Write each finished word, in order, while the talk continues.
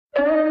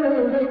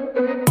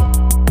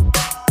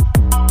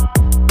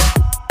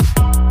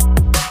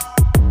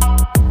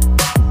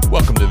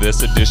Welcome to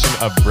this edition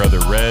of Brother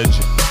Reg.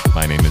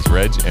 My name is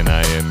Reg, and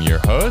I am your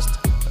host.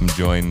 I'm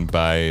joined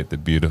by the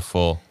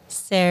beautiful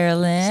Sarah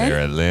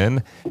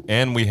Lynn.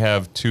 And we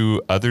have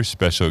two other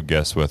special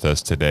guests with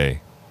us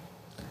today.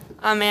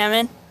 I'm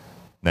Ammon.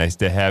 Nice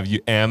to have you,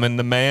 Ammon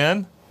the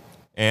man.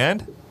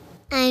 And?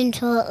 I'm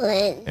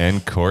Cortland.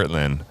 And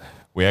Cortland.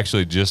 We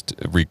actually just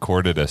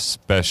recorded a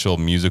special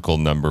musical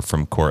number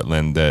from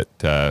Cortland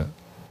that,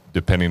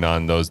 depending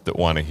on those that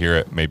want to hear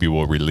it, maybe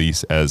we'll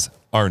release as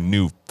our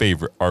new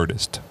favorite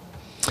artist.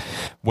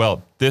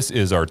 Well, this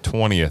is our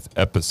 20th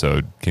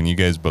episode. Can you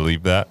guys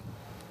believe that?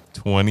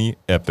 20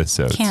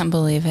 episodes. Can't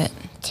believe it.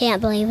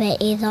 Can't believe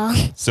it either.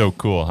 So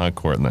cool, huh,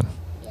 Cortland?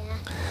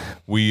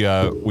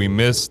 Yeah. We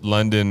miss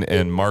London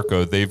and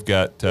Marco. They've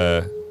got,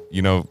 the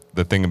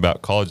thing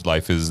about college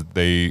life is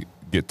they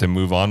get to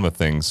move on with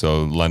things.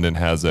 So London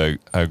has a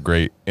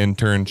great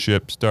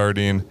internship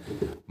starting.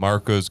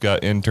 Marco's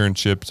got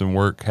internships and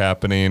work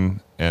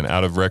happening and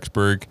out of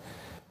Rexburg.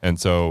 And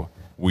so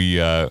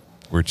we're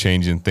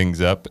changing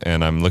things up,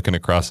 and I'm looking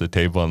across the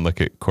table and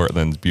look at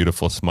Cortland's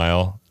beautiful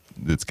smile.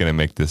 That's going to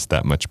make this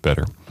that much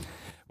better.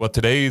 Well,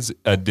 today's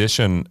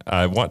edition,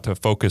 I want to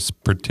focus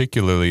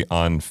particularly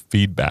on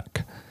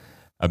feedback.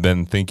 I've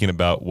been thinking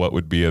about what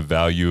would be of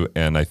value,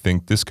 and I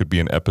think this could be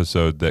an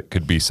episode that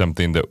could be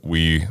something that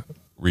we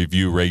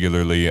review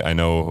regularly. I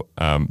know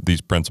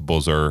these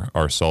principles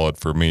are solid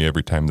for me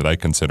every time that I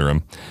consider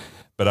them.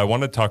 But I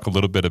want to talk a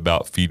little bit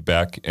about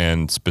feedback,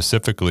 and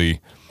specifically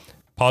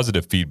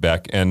positive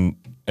feedback. And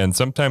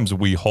sometimes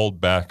we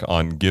hold back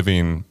on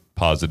giving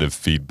positive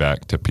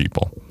feedback to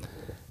people,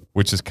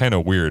 which is kind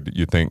of weird.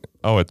 You think,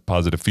 oh, it's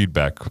positive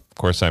feedback. Of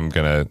course, I'm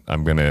gonna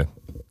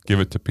give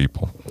it to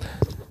people.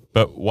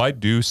 But why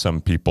do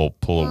some people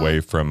pull away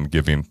from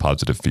giving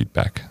positive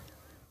feedback?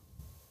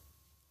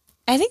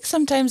 I think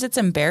sometimes it's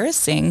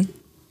embarrassing.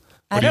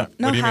 I don't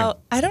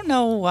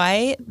know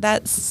why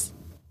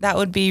that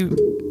would be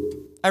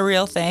a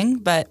real thing,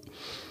 but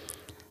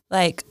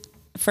like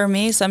for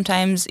me,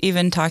 sometimes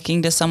even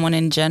talking to someone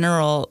in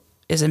general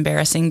is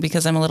embarrassing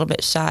because I'm a little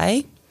bit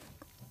shy.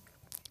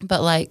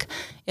 But like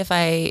if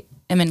I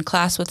am in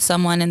class with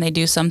someone and they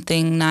do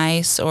something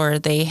nice or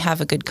they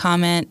have a good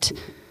comment,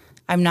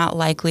 I'm not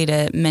likely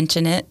to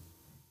mention it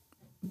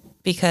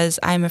because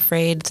I'm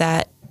afraid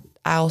that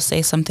I'll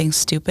say something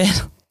stupid.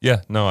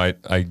 Yeah, no,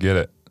 I get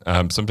it.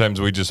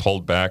 Sometimes we just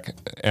hold back.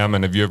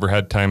 Ammon, have you ever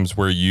had times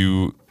where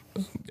you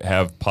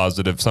have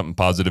something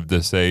positive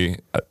to say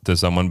to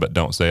someone but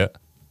don't say it?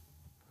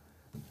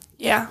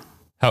 Yeah.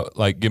 How?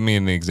 Like, give me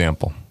an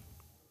example.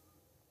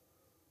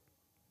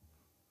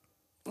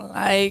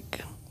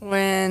 Like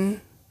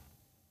when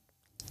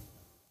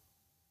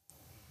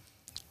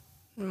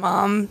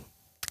Mom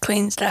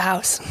cleans the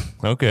house.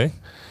 Okay.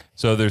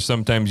 So there's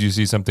sometimes you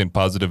see something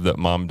positive that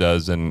Mom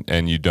does and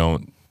you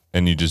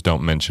just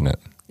don't mention it.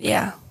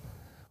 Yeah.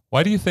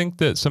 Why do you think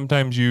that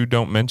sometimes you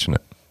don't mention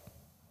it?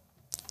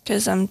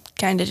 Because I'm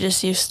kind of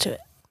just used to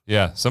it.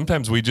 Yeah.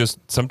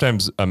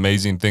 Sometimes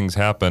amazing things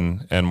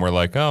happen and we're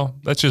like, oh,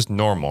 that's just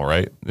normal,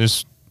 right?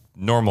 Just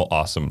normal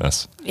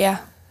awesomeness. Yeah.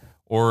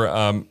 Or,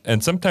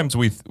 and sometimes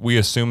we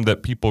assume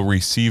that people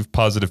receive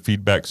positive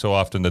feedback so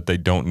often that they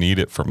don't need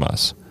it from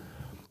us.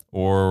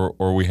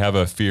 Or we have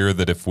a fear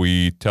that if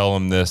we tell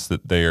them this,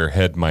 that their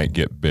head might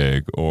get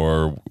big,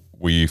 or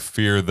we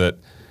fear that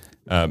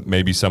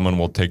maybe someone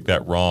will take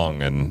that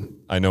wrong. And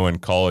I know in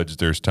college,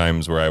 there's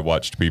times where I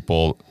watched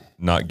people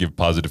not give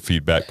positive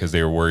feedback because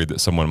they were worried that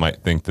someone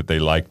might think that they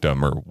liked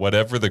them, or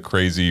whatever the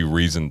crazy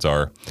reasons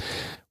are.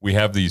 We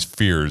have these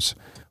fears.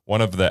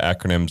 One of the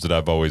acronyms that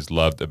I've always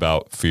loved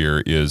about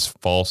fear is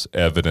false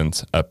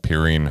evidence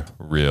appearing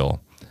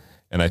real.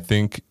 And I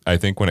think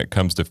when it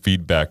comes to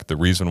feedback, the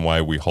reason why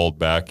we hold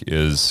back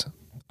is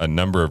a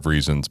number of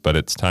reasons, but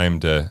it's time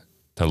to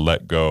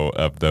let go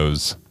of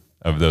those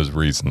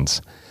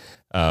reasons.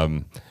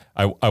 I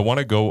want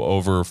to go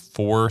over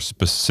 4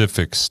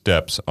 specific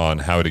steps on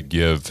how to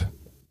give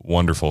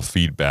wonderful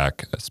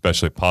feedback,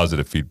 especially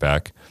positive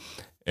feedback.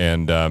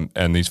 And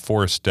these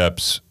 4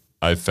 steps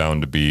I've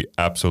found to be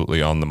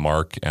absolutely on the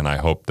mark, and I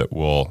hope that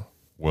we'll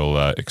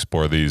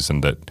explore these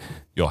and that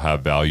you'll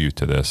have value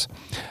to this.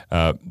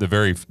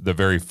 The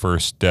very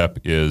first step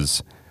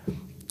is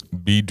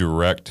be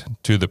direct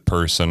to the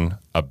person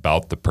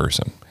about the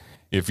person.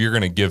 If you're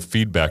going to give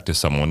feedback to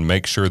someone,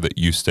 make sure that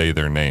you say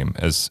their name.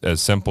 As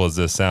simple as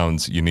this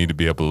sounds, you need to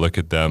be able to look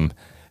at them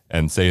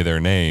and say their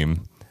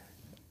name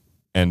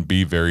and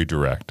be very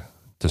direct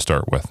to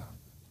start with.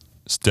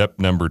 Step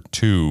number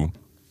 2,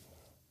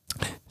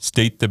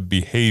 state the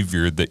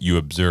behavior that you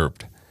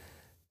observed.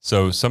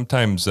 So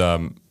sometimes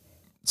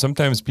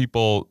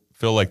people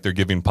feel like they're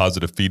giving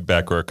positive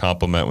feedback or a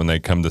compliment when they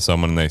come to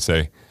someone and they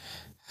say,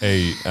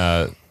 hey,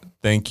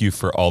 thank you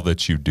for all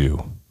that you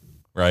do,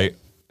 right?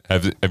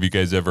 Have you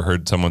guys ever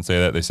heard someone say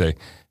that? They say,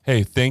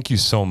 hey, thank you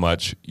so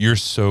much. You're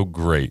so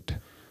great.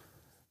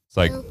 It's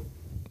like,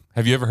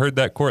 have you ever heard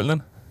that,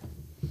 Cortland?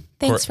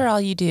 Thanks for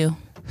all you do.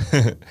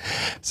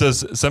 So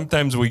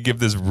sometimes we give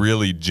this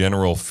really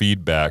general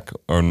feedback,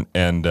 and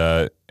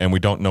we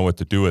don't know what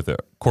to do with it.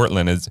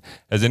 Courtland,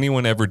 has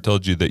anyone ever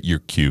told you that you're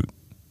cute?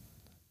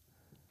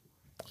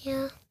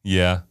 Yeah.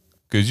 Yeah,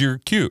 because you're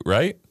cute,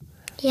 right?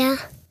 Yeah.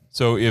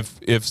 So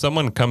if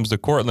someone comes to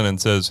Courtland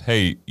and says,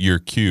 "Hey, you're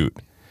cute,"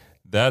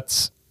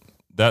 that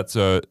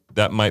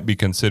might be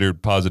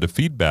considered positive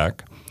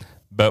feedback.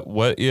 But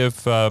what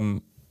if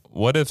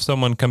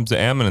someone comes to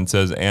Ammon and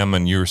says,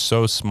 "Ammon, you're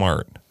so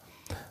smart"?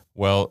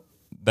 Well,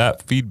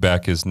 that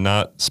feedback is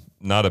not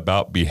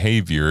about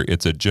behavior.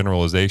 It's a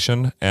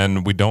generalization,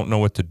 and we don't know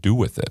what to do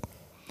with it.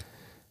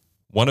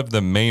 One of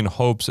the main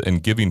hopes in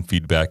giving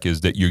feedback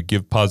is that you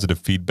give positive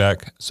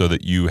feedback so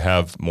that you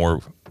have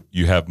more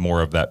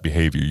of that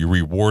behavior. You're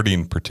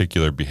rewarding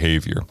particular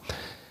behavior.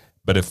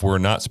 But if we're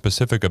not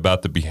specific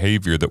about the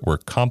behavior that we're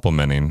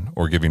complimenting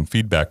or giving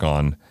feedback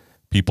on,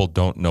 people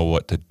don't know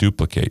what to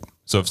duplicate.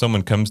 So if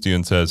someone comes to you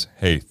and says,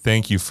 "Hey,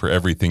 thank you for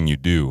everything you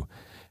do,"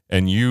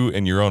 and you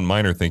in your own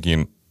mind are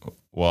thinking,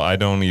 "Well, I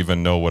don't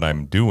even know what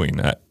I'm doing."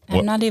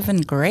 I'm not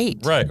even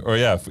great. Right. Or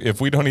yeah, if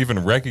we don't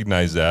even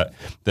recognize that,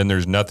 then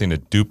there's nothing to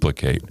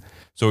duplicate.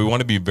 So we want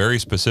to be very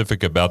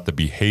specific about the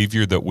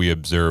behavior that we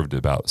observed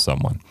about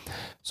someone.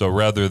 So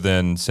rather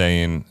than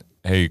saying,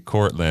 "Hey,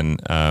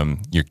 Courtland,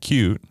 you're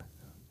cute,"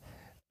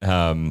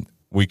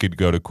 we could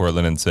go to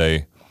Courtland and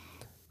say,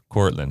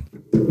 "Courtland,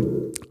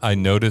 I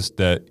noticed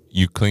that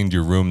you cleaned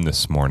your room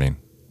this morning."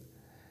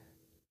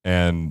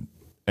 And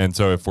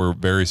so if we're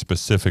very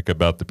specific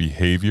about the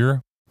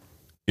behavior,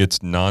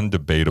 it's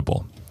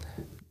non-debatable.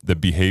 The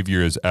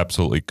behavior is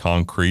absolutely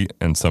concrete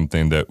and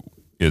something that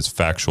is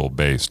factual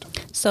based.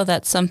 So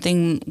that's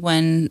something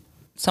when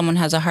someone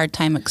has a hard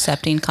time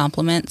accepting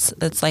compliments,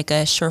 it's like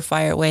a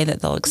surefire way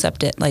that they'll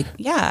accept it. Like,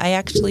 yeah, I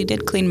actually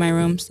did clean my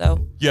room. So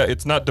yeah,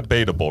 it's not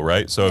debatable,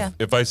 right? So Yeah.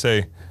 if I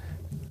say,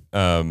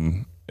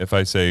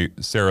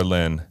 Sarah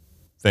Lynn,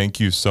 thank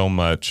you so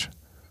much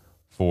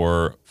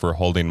for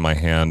holding my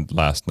hand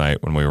last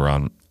night when we were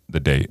on the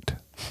date,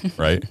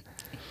 right?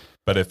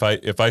 But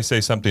if I say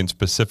something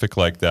specific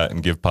like that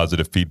and give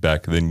positive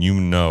feedback, then you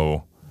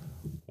know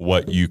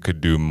what you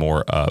could do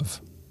more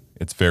of.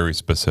 It's very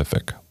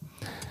specific.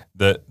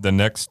 The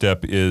next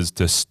step is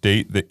to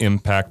state the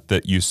impact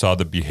that you saw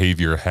the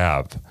behavior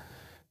have.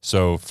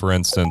 So, for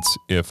instance,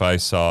 if I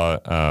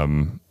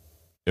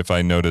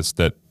noticed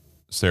that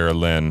Sarah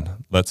Lynn,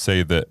 let's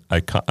say that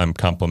I'm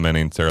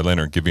complimenting Sarah Lynn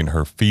or giving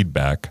her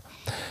feedback,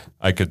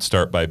 I could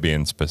start by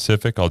being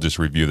specific. I'll just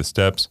review the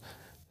steps.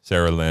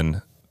 Sarah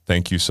Lynn,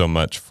 thank you so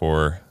much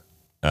for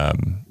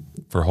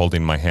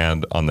holding my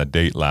hand on the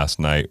date last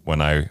night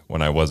when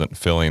I wasn't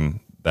feeling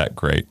that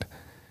great.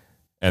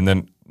 And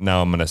then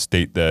now I'm going to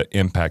state the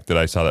impact that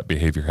I saw that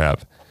behavior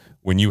have.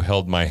 When you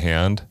held my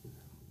hand,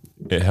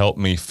 it helped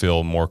me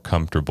feel more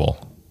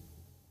comfortable,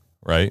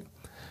 right?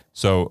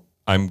 So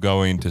I'm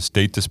going to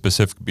state the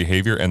specific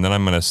behavior, and then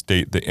I'm going to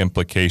state the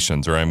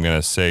implications, or I'm going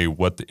to say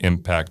what the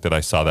impact that I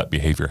saw that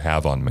behavior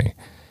have on me.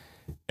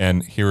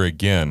 And here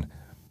again,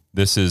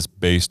 this is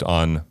based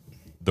on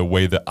the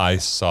way that I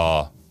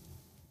saw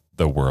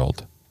the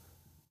world,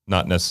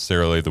 not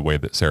necessarily the way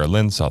that Sarah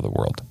Lynn saw the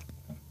world.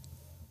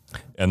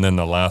 And then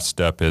the last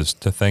step is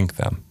to thank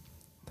them.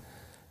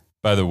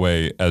 By the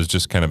way, as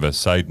just kind of a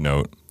side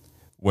note,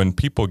 when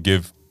people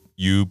give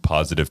you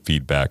positive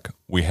feedback,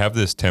 we have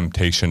this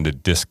temptation to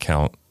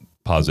discount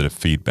positive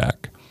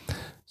feedback.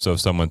 So if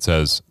someone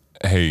says,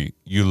 "Hey,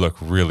 you look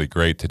really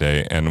great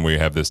today," and we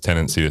have this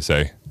tendency to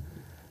say,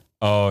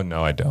 "Oh,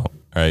 no, I don't,"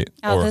 right?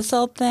 Oh, this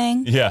old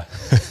thing? Yeah,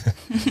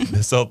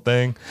 this old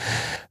thing.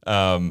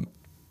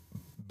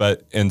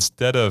 But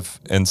instead of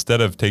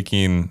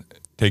taking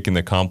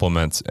the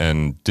compliments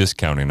and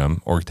discounting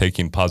them, or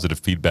taking positive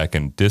feedback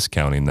and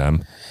discounting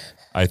them,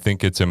 I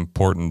think it's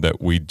important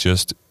that we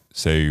just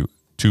say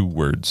two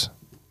words.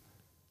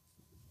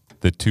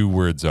 The two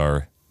words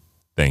are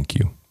thank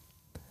you.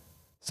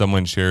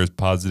 Someone shares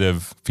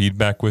positive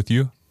feedback with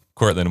you.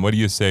 Courtland, what do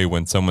you say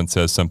when someone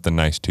says something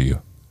nice to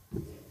you?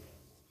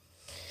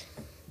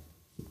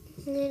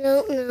 I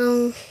don't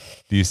know.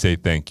 Do you say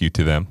thank you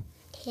to them?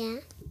 Yeah.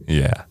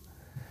 Yeah.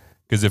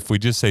 Because if we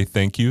just say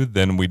thank you,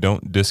 then we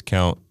don't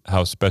discount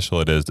how special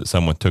it is that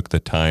someone took the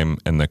time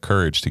and the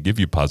courage to give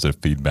you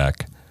positive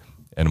feedback,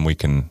 and we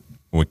can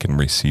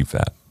receive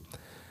that.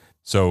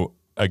 So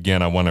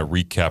again, I want to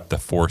recap the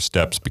 4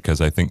 steps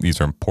because I think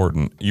these are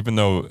important. Even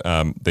though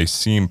they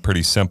seem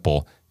pretty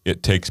simple,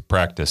 it takes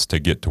practice to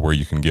get to where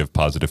you can give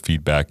positive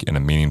feedback in a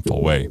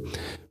meaningful way.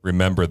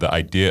 Remember, the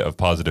idea of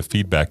positive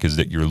feedback is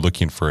that you're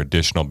looking for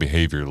additional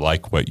behavior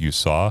like what you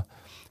saw,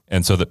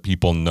 and so that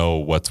people know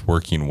what's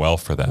working well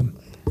for them.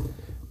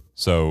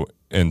 So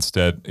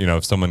instead,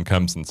 if someone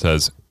comes and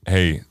says,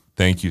 "Hey,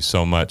 thank you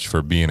so much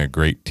for being a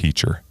great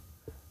teacher,"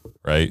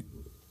 right?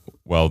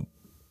 Well,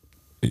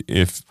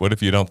 what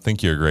if you don't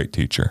think you're a great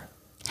teacher?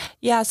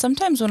 Yeah,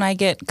 sometimes when I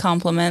get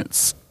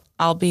compliments,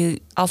 I'll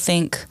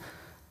think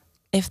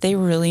if they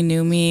really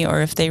knew me,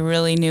 or if they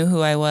really knew who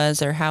I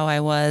was or how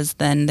I was,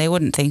 then they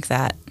wouldn't think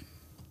that.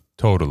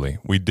 Totally.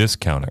 We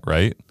discount it,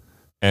 right?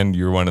 And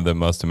you're one of the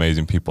most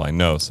amazing people I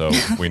know, so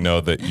we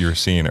know that you're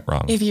seeing it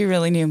wrong. If you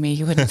really knew me,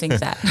 you wouldn't think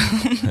that.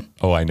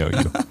 Oh, I know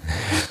you.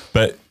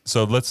 But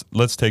so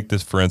let's take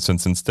this for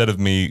instance. Instead of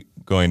me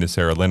going to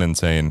Sarah Lynn and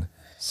saying,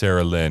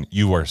 Sarah Lynn,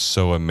 you are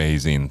so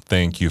amazing.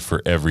 Thank you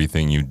for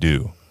everything you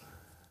do.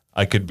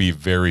 I could be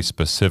very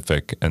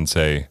specific and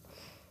say,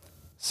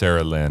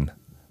 Sarah Lynn,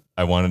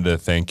 I wanted to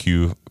thank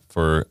you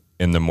for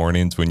in the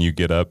mornings when you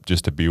get up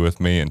just to be with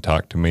me and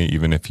talk to me,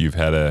 even if you've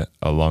had a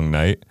long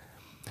night.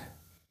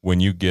 When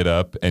you get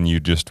up and you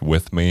just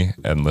with me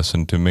and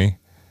listen to me,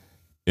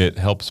 it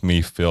helps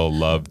me feel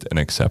loved and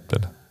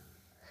accepted.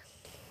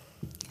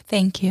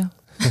 Thank you.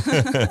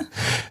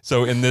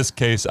 So in this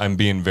case, I'm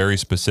being very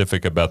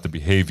specific about the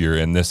behavior.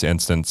 In this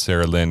instance,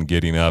 Sarah Lynn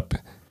getting up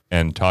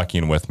and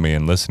talking with me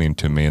and listening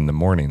to me in the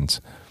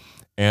mornings.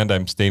 And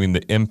I'm stating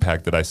the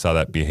impact that I saw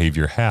that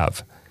behavior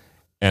have.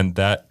 And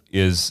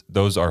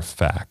those are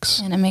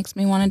facts. And it makes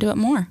me want to do it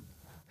more.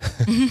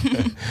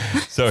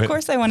 So of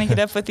course I want to get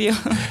up with you.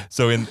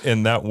 So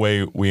in that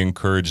way, we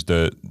encourage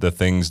the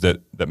things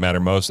that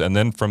matter most. And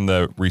then from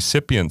the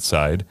recipient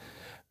side,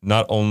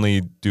 not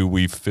only do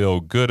we feel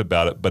good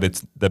about it,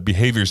 but the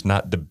behavior's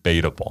not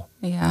debatable.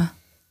 Yeah.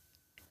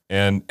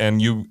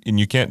 And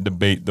you can't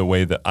debate the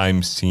way that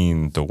I'm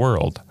seeing the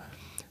world.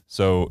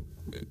 So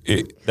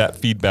that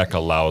feedback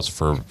allows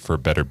for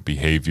better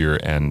behavior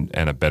and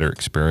a better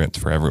experience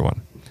for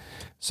everyone.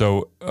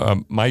 So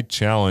my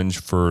challenge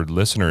for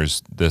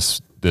listeners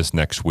this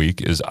next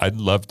week is I'd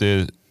love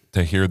to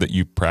hear that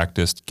you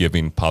practiced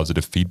giving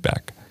positive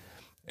feedback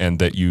and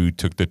that you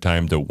took the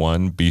time to,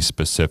 1, be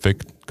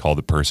specific, call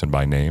the person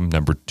by name.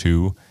 Number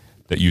 2,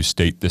 that you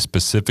state the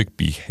specific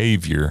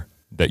behavior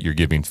that you're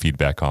giving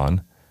feedback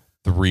on.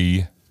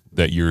 3,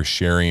 that you're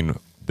sharing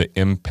the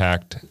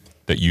impact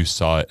that you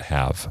saw it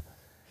have.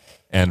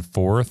 And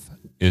 4th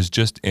is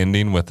just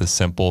ending with a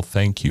simple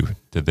thank you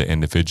to the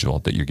individual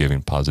that you're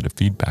giving positive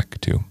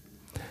feedback to.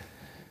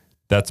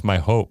 That's my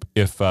hope.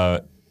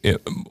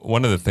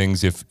 One of the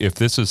things, if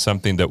this is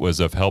something that was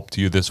of help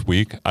to you this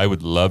week, I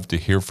would love to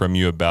hear from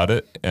you about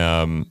it.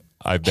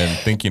 I've been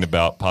thinking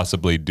about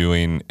possibly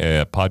doing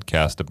a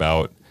podcast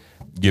about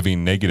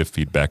giving negative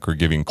feedback or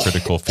giving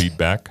critical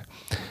feedback.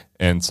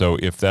 And so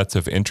if that's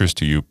of interest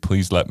to you,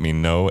 please let me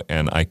know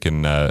and I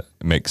can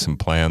make some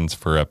plans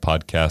for a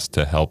podcast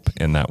to help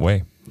in that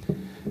way.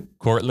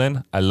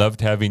 Courtland, I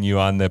loved having you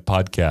on the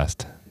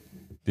podcast.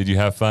 Did you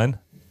have fun?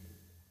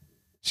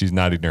 She's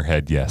nodding her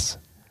head, yes.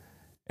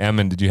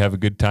 Ammon, did you have a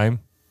good time?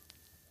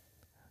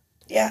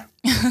 Yeah.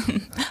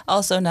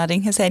 Also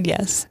nodding his head,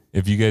 yes.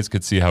 If you guys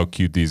could see how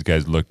cute these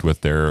guys looked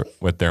with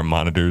their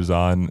monitors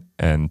on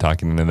and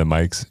talking into the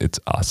mics, it's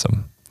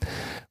awesome.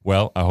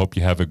 Well, I hope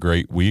you have a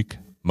great week.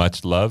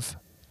 Much love.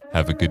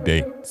 Have a good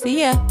day.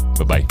 See ya.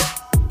 Bye-bye.